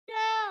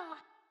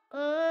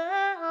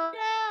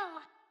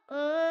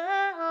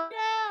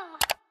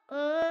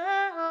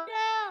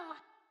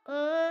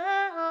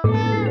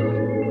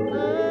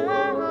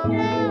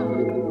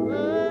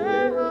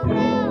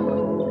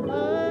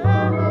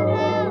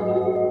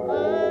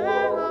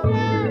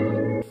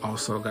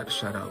Also got to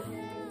shout out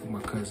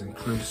my cousin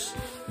Chris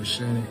and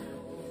Shannon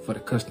for the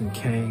custom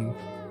Kang.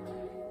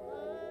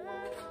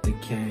 The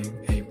Kang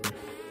apron.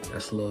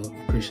 That's love.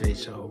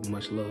 Appreciate y'all.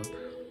 Much love.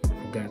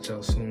 Got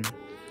y'all soon.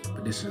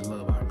 But this is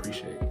love. I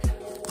appreciate it.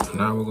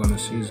 Now we're gonna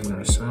season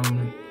our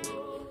salmon.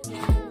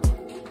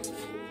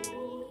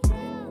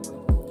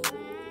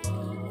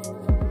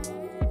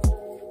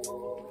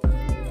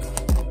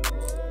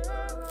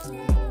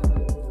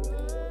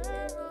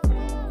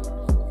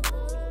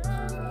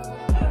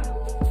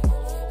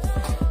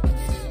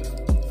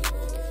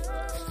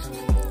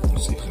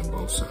 Season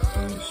both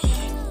sides.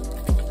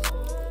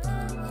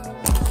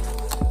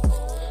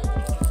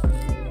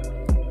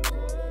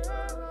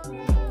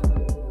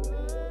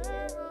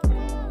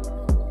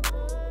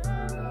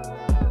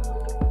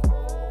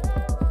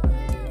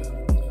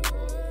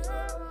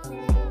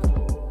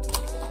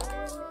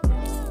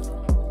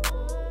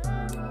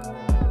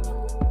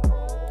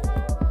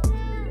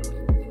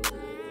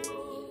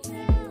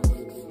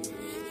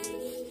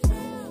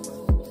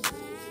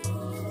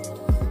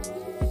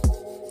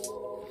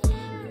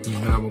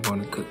 Now we're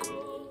gonna cook them.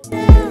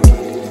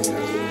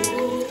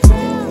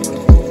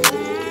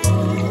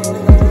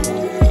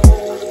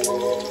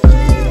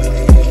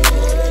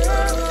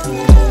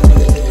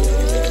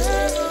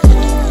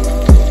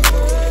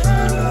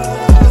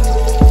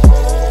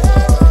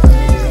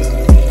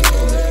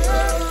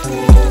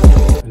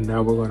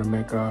 Now we're gonna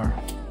make our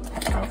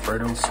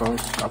Alfredo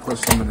sauce. I put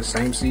some in the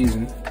same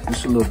season,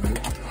 just a little bit.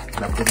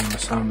 And I put in the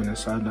salmon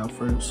inside the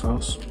Alfredo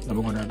sauce. Then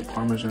we're gonna add the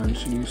Parmesan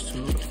cheese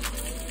to it.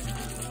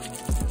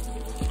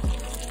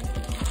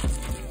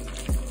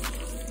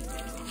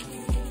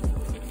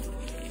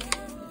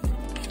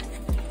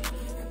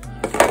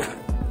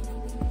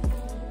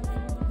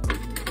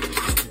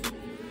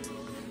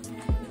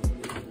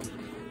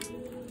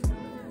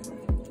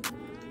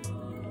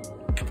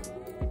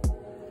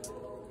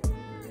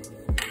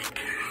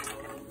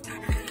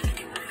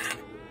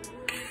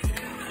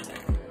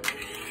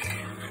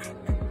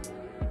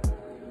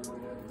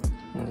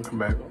 Come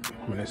back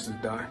when this is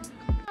done.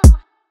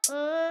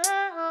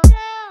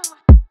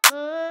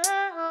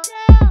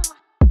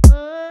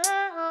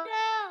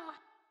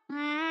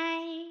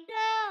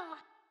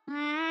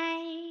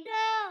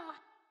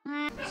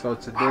 So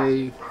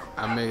today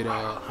I made a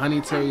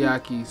honey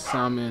teriyaki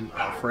salmon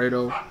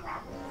Alfredo.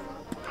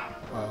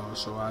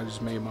 So I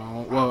just made my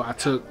own. Well, I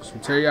took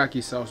some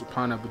teriyaki sauce with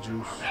pineapple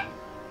juice,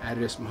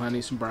 added some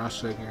honey, some brown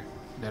sugar.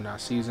 Then I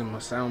seasoned my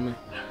salmon.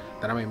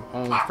 Then I made my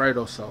own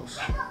Alfredo sauce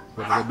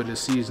with a little bit of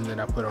seasoning that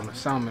I put on the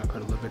salmon. I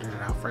put a little bit of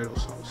the Alfredo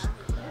sauce.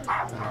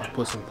 And I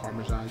put some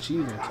Parmesan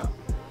cheese on top.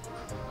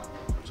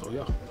 So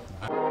yeah.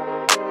 I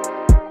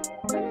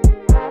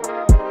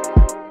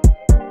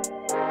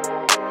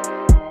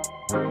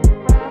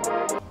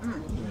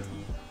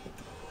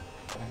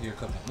hear a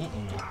couple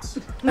mm-ms.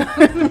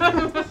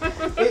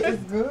 It is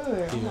good. I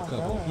hear a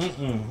couple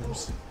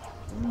mm-ms.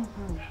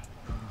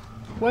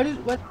 What is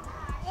what?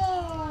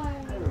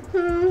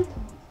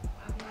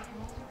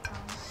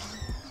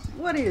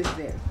 What is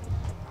this?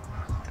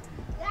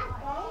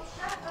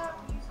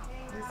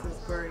 This is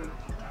great.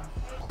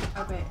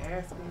 I've been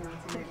asking him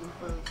to make me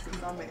food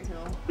since I met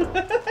him.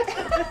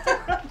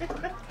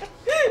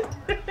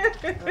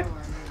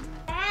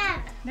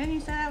 Then you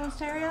said that was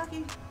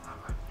teriyaki?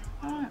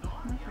 Oh,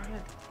 I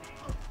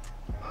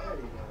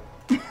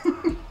forget.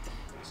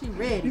 She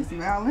ready.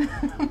 Smiling.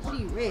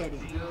 She ready.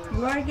 You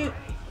like it?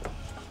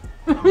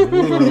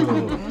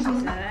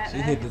 She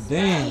hit the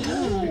dance.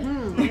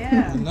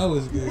 Yeah. I know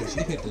it's good.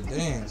 She hit the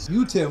dance.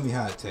 You tell me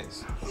how it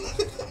tastes.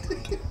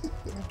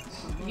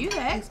 You the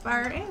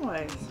expert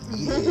anyways.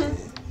 Yeah. You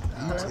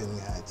tell me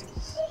how it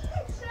tastes.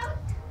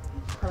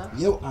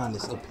 Your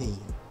honest opinion.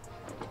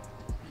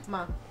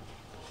 Mom.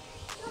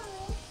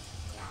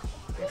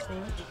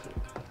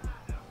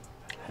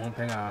 One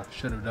thing I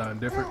should have done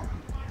different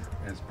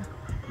is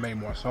made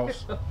more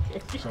sauce, so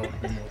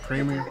it'd be more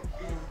creamier.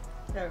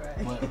 Alright.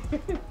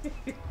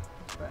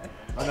 But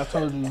like I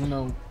told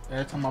you,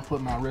 every time I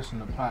put my wrist in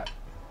the pot,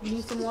 You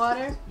need some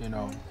water?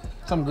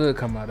 something good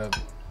come out of it.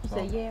 You So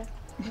say yeah.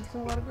 Need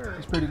some water, girl.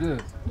 it's pretty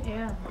good.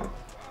 Yeah.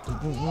 The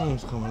boom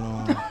coming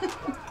on.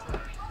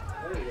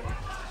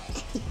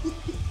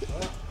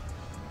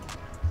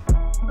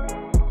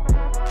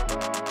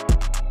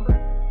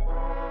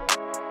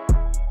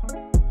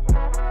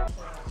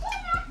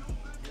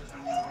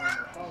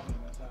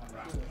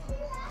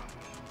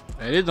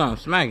 Hey, this done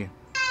smacking.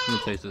 Let me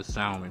taste this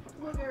salmon.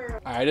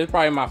 Alright, this is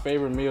probably my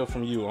favorite meal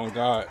from you, on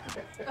God.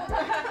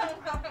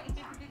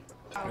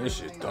 This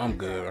shit dumb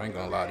good. I ain't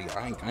gonna lie to you.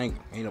 I ain't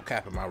no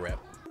cap in my rap.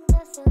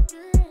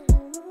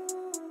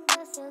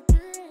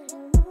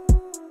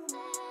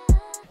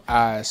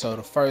 Alright, so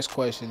the first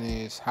question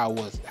is, how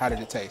did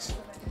it taste?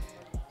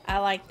 I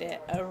liked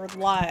it a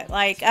lot.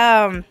 Like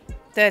the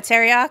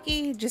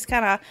teriyaki just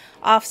kind of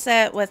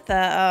offset with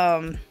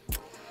the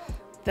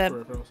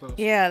the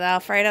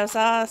Alfredo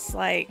sauce.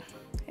 Like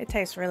it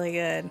tastes really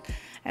good,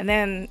 and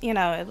then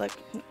it looked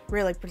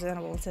really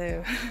presentable too.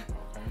 Okay,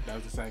 that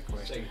was the same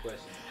question.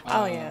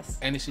 Oh yes.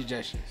 Any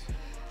suggestions?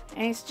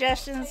 Any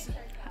suggestions?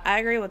 I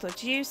agree with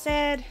what you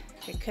said.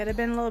 It could have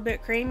been a little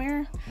bit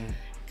creamier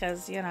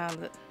because, you know,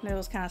 the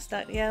noodles kind of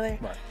stuck together.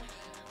 Right.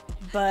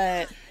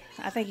 But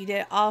I think you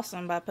did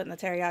awesome by putting the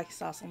teriyaki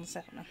sauce on the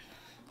salmon.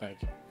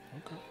 Thank you.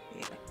 Okay.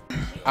 Yeah.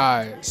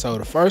 All right. So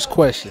the first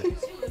question,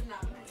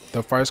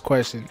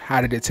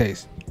 how did it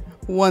taste?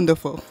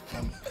 Wonderful.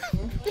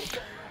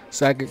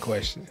 Second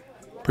question,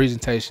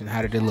 presentation,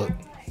 how did it look?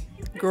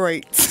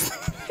 Great.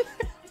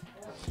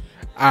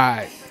 All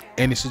right.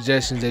 Any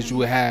suggestions that you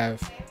would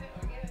have?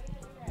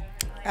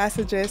 I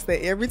suggest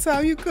that every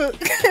time you cook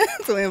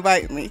to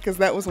invite me because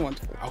that was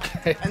wonderful.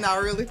 Okay. And I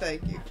really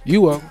thank you.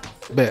 You will.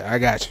 Bet, I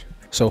got you.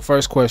 So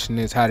first question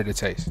is, how did it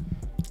taste?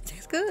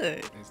 Tastes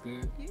good. It's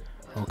good.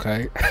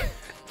 Okay.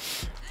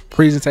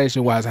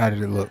 Presentation wise, how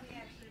did it look?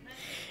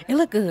 It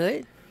looked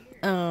good.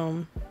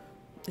 It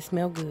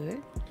smelled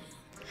good.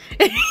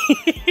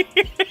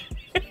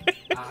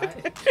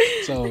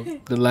 So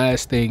the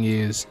last thing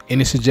is,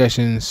 any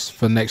suggestions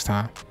for next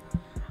time?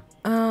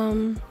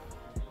 I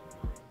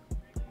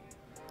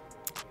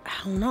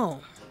don't know.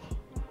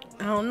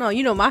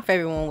 You know, my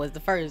favorite one was the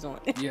first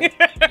one. Yeah.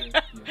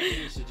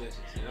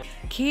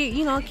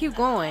 Keep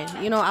going.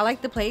 You know, I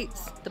like the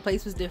plates. The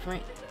plates was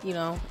different, you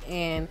know,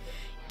 and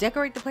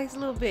decorate the plates a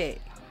little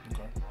bit.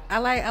 Okay. I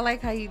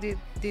like how you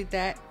did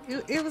that.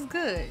 It was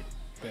good.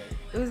 Bet.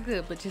 It was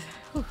good, but just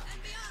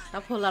I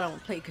put a lot on the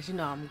plate because, you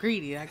know, I'm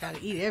greedy. I gotta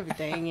eat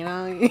everything, you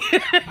know.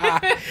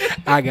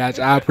 I got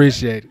you. I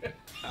appreciate it.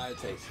 How it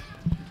tastes?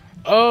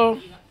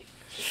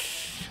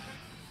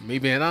 Me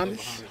being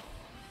honest,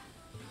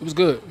 it was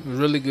good. It was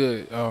really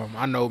good.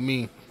 I know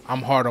me.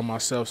 I'm hard on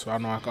myself, so I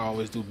know I can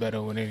always do better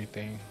with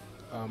anything.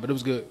 But it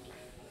was good.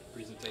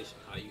 Presentation.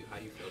 How you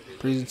felt?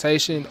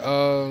 Presentation.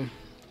 I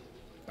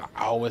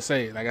always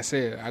say, like I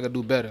said, I could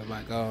do better.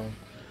 Like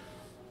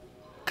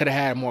could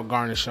have had more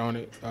garnish on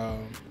it. I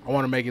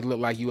want to make it look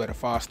like you at a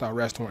 5-star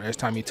restaurant every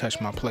time you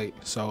touch my plate.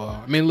 So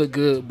I mean, it looked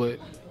good, but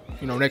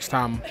you know, next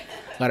time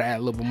gotta add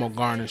a little bit more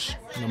garnish.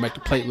 You know, make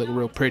the plate look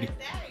real pretty.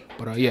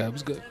 But yeah, it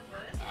was good.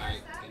 All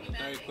right. And the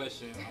third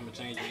question, I'm gonna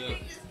change it up.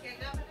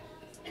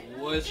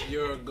 What's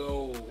your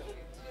goal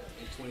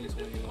in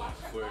 2021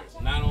 for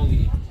not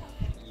only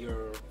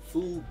your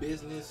food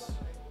business,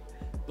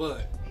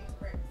 but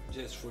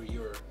just for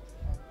your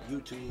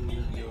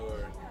YouTube,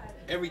 your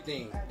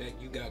everything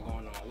that you got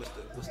going on?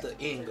 What's the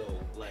end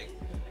goal? Like,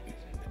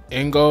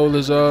 End goal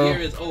is the year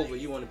is over.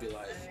 You want to be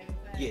like,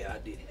 yeah, I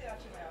did it.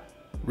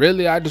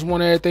 Really, I just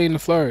want everything to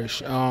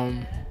flourish.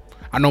 I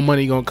know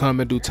money gonna come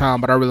in due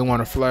time, but I really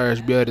want to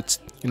flourish, be able to,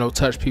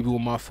 touch people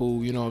with my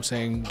food. You know what I'm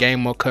saying?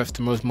 Gain more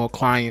customers, more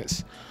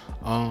clients.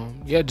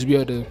 Yeah, just be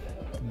able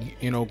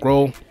to,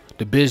 grow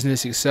the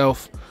business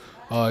itself.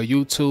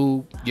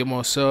 YouTube, get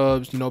more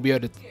subs. Be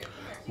able to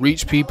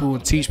reach people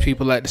and teach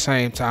people at the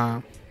same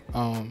time.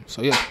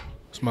 So yeah,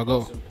 that's my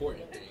goal. Most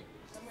important thing.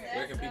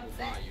 Where can people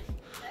find you?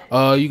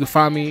 You can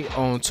find me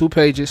on 2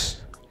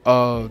 pages.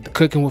 The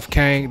Cooking with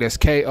Kang, that's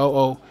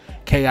KOOKING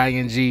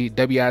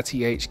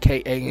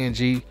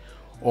WITHKANG,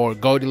 or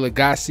Goldie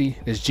Legacy,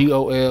 that's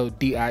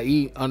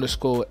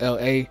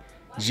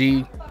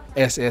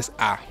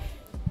GOLDIE_LAGSSI.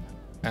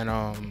 And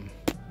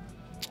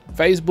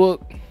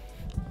Facebook,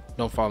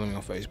 don't follow me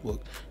on Facebook,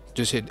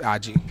 just hit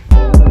IG.